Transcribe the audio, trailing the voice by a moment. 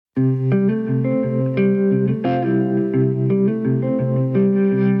Welcome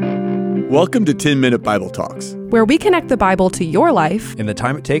to 10-Minute Bible Talks, where we connect the Bible to your life in the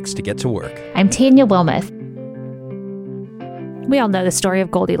time it takes to get to work. I'm Tanya Wilmoth. We all know the story of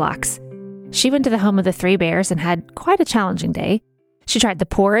Goldilocks. She went to the home of the three bears and had quite a challenging day. She tried the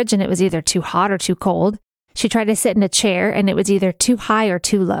porridge and it was either too hot or too cold. She tried to sit in a chair and it was either too high or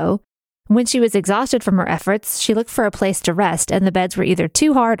too low. When she was exhausted from her efforts, she looked for a place to rest and the beds were either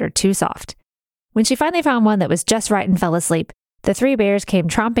too hard or too soft. When she finally found one that was just right and fell asleep, the three bears came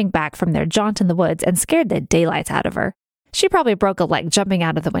tromping back from their jaunt in the woods and scared the daylights out of her. She probably broke a leg jumping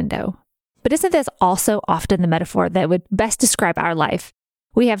out of the window. But isn't this also often the metaphor that would best describe our life?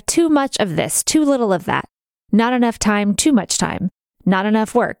 We have too much of this, too little of that. Not enough time, too much time. Not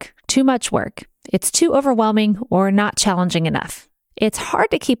enough work, too much work. It's too overwhelming or not challenging enough. It's hard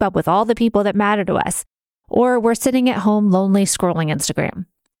to keep up with all the people that matter to us. Or we're sitting at home lonely scrolling Instagram.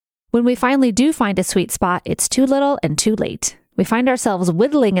 When we finally do find a sweet spot, it's too little and too late. We find ourselves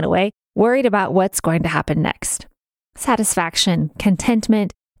whittling it away, worried about what's going to happen next. Satisfaction,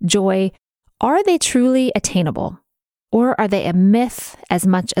 contentment, joy, are they truly attainable? Or are they a myth as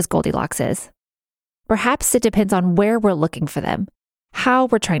much as Goldilocks is? Perhaps it depends on where we're looking for them, how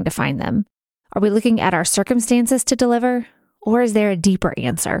we're trying to find them. Are we looking at our circumstances to deliver? Or is there a deeper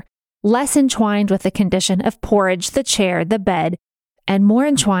answer, less entwined with the condition of porridge, the chair, the bed, and more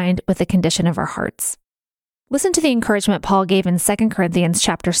entwined with the condition of our hearts? Listen to the encouragement Paul gave in 2 Corinthians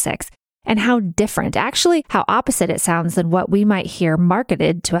chapter 6, and how different, actually how opposite it sounds than what we might hear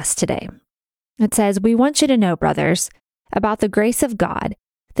marketed to us today. It says, "We want you to know, brothers, about the grace of God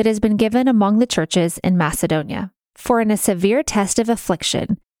that has been given among the churches in Macedonia. For in a severe test of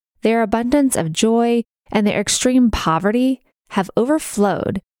affliction, their abundance of joy and their extreme poverty have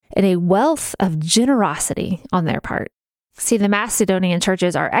overflowed in a wealth of generosity on their part." See, the Macedonian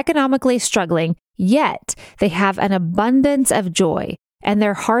churches are economically struggling, yet they have an abundance of joy, and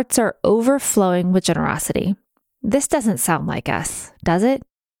their hearts are overflowing with generosity. This doesn't sound like us, does it?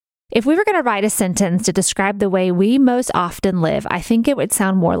 If we were going to write a sentence to describe the way we most often live, I think it would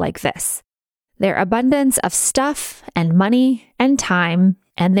sound more like this. Their abundance of stuff and money and time,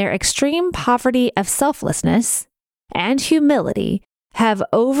 and their extreme poverty of selflessness and humility have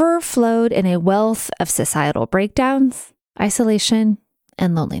overflowed in a wealth of societal breakdowns, isolation,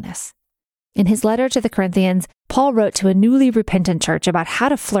 and loneliness. In his letter to the Corinthians, Paul wrote to a newly repentant church about how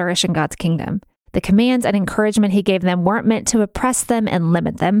to flourish in God's kingdom. The commands and encouragement he gave them weren't meant to oppress them and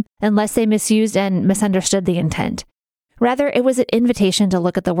limit them unless they misused and misunderstood the intent. Rather, it was an invitation to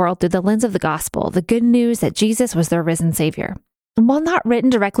look at the world through the lens of the gospel, the good news that Jesus was their risen Savior. And while not written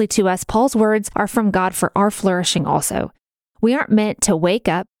directly to us, Paul's words are from God for our flourishing also. We aren't meant to wake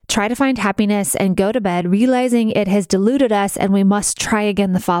up, try to find happiness, and go to bed realizing it has deluded us and we must try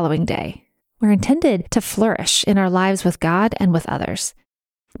again the following day. We're intended to flourish in our lives with God and with others.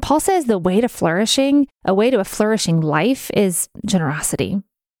 Paul says the way to flourishing, a way to a flourishing life, is generosity.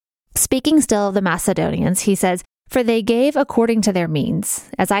 Speaking still of the Macedonians, he says, "For they gave according to their means,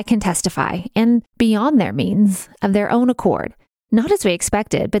 as I can testify, and beyond their means, of their own accord, not as we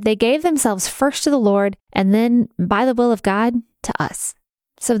expected, but they gave themselves first to the Lord, and then, by the will of God, to us."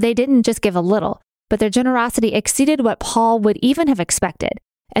 So they didn't just give a little, but their generosity exceeded what Paul would even have expected,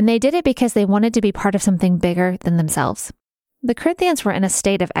 and they did it because they wanted to be part of something bigger than themselves. The Corinthians were in a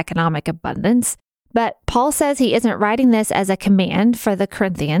state of economic abundance, but Paul says he isn't writing this as a command for the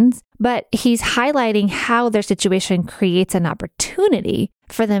Corinthians, but he's highlighting how their situation creates an opportunity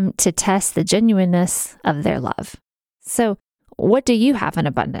for them to test the genuineness of their love. So, what do you have in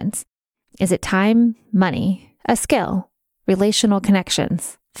abundance? Is it time, money, a skill, relational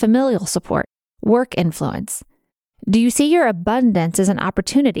connections, familial support, work influence? Do you see your abundance as an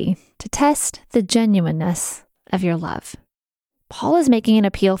opportunity to test the genuineness of your love? Paul is making an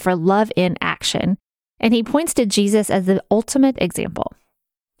appeal for love in action, and he points to Jesus as the ultimate example.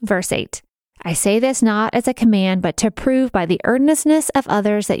 Verse 8, "I say this not as a command, but to prove by the earnestness of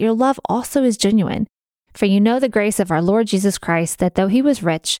others that your love also is genuine. For you know the grace of our Lord Jesus Christ, that though he was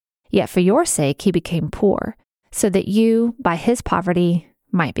rich, yet for your sake he became poor, so that you, by his poverty,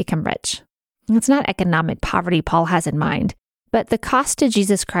 might become rich." It's not economic poverty Paul has in mind, but the cost to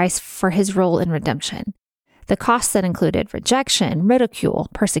Jesus Christ for his role in redemption. The costs that included rejection, ridicule,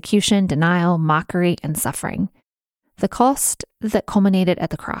 persecution, denial, mockery, and suffering. The cost that culminated at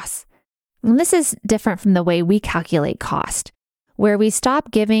the cross. And this is different from the way we calculate cost, where we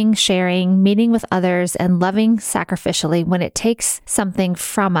stop giving, sharing, meeting with others, and loving sacrificially when it takes something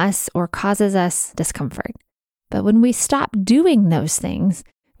from us or causes us discomfort. But when we stop doing those things,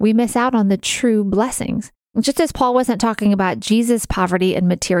 we miss out on the true blessings. Just as Paul wasn't talking about Jesus' poverty in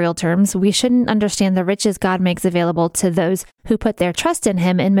material terms, we shouldn't understand the riches God makes available to those who put their trust in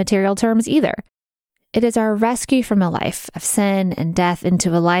him in material terms either. It is our rescue from a life of sin and death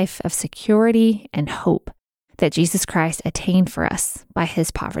into a life of security and hope that Jesus Christ attained for us by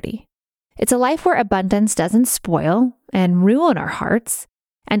his poverty. It's a life where abundance doesn't spoil and ruin our hearts,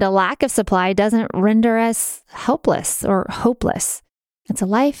 and a lack of supply doesn't render us helpless or hopeless. It's a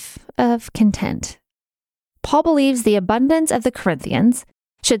life of content. Paul believes the abundance of the Corinthians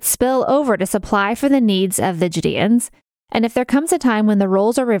should spill over to supply for the needs of the Judeans. And if there comes a time when the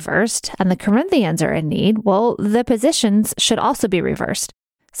roles are reversed and the Corinthians are in need, well, the positions should also be reversed,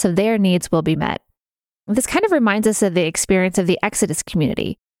 so their needs will be met. This kind of reminds us of the experience of the Exodus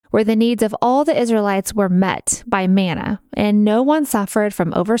community, where the needs of all the Israelites were met by manna, and no one suffered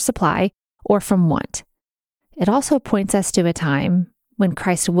from oversupply or from want. It also points us to a time when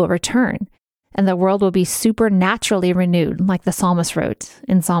Christ will return, and the world will be supernaturally renewed, like the psalmist wrote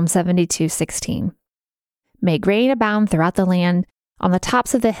in Psalm 72:16. May grain abound throughout the land, on the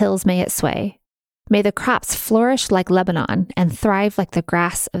tops of the hills may it sway. May the crops flourish like Lebanon and thrive like the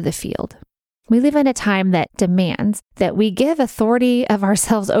grass of the field. We live in a time that demands that we give authority of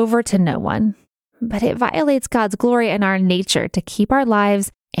ourselves over to no one, but it violates God's glory and our nature to keep our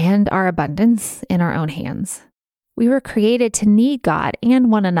lives and our abundance in our own hands. We were created to need God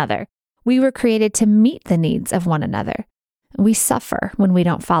and one another. We were created to meet the needs of one another. We suffer when we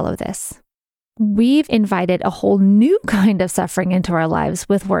don't follow this. We've invited a whole new kind of suffering into our lives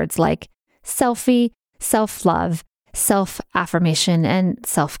with words like selfie, self-love, self-affirmation, and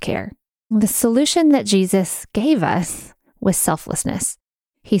self-care. The solution that Jesus gave us was selflessness.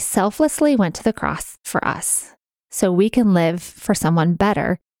 He selflessly went to the cross for us so we can live for someone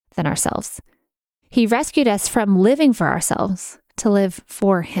better than ourselves. He rescued us from living for ourselves to live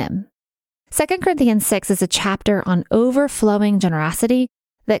for him. 2 Corinthians 6 is a chapter on overflowing generosity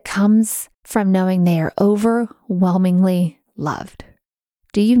that comes from knowing they are overwhelmingly loved.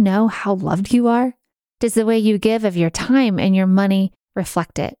 Do you know how loved you are? Does the way you give of your time and your money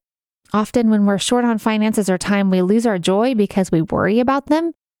reflect it? Often when we're short on finances or time, we lose our joy because we worry about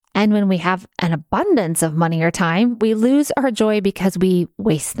them. And when we have an abundance of money or time, we lose our joy because we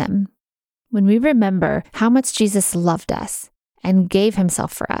waste them. When we remember how much Jesus loved us and gave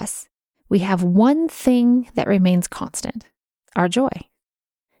himself for us, we have one thing that remains constant: our joy.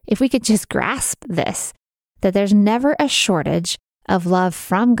 If we could just grasp this, that there's never a shortage of love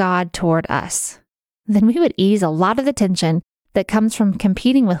from God toward us, then we would ease a lot of the tension that comes from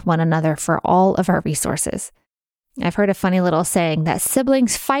competing with one another for all of our resources. I've heard a funny little saying that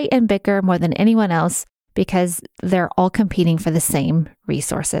siblings fight and bicker more than anyone else because they're all competing for the same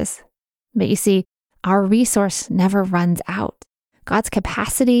resources. But you see, our resource never runs out. God's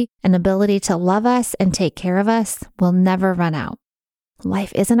capacity and ability to love us and take care of us will never run out.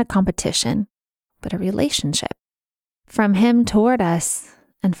 Life isn't a competition, but a relationship. From him toward us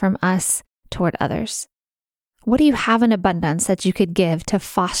and from us toward others. What do you have in abundance that you could give to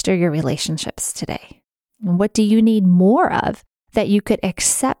foster your relationships today? And what do you need more of that you could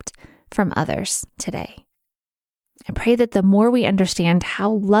accept from others today? I pray that the more we understand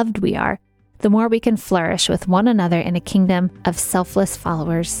how loved we are, the more we can flourish with one another in a kingdom of selfless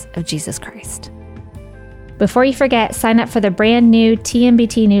followers of Jesus Christ. Before you forget, sign up for the brand new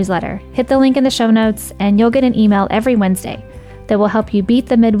TMBT newsletter. Hit the link in the show notes and you'll get an email every Wednesday that will help you beat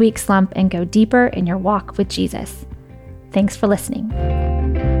the midweek slump and go deeper in your walk with Jesus. Thanks for listening.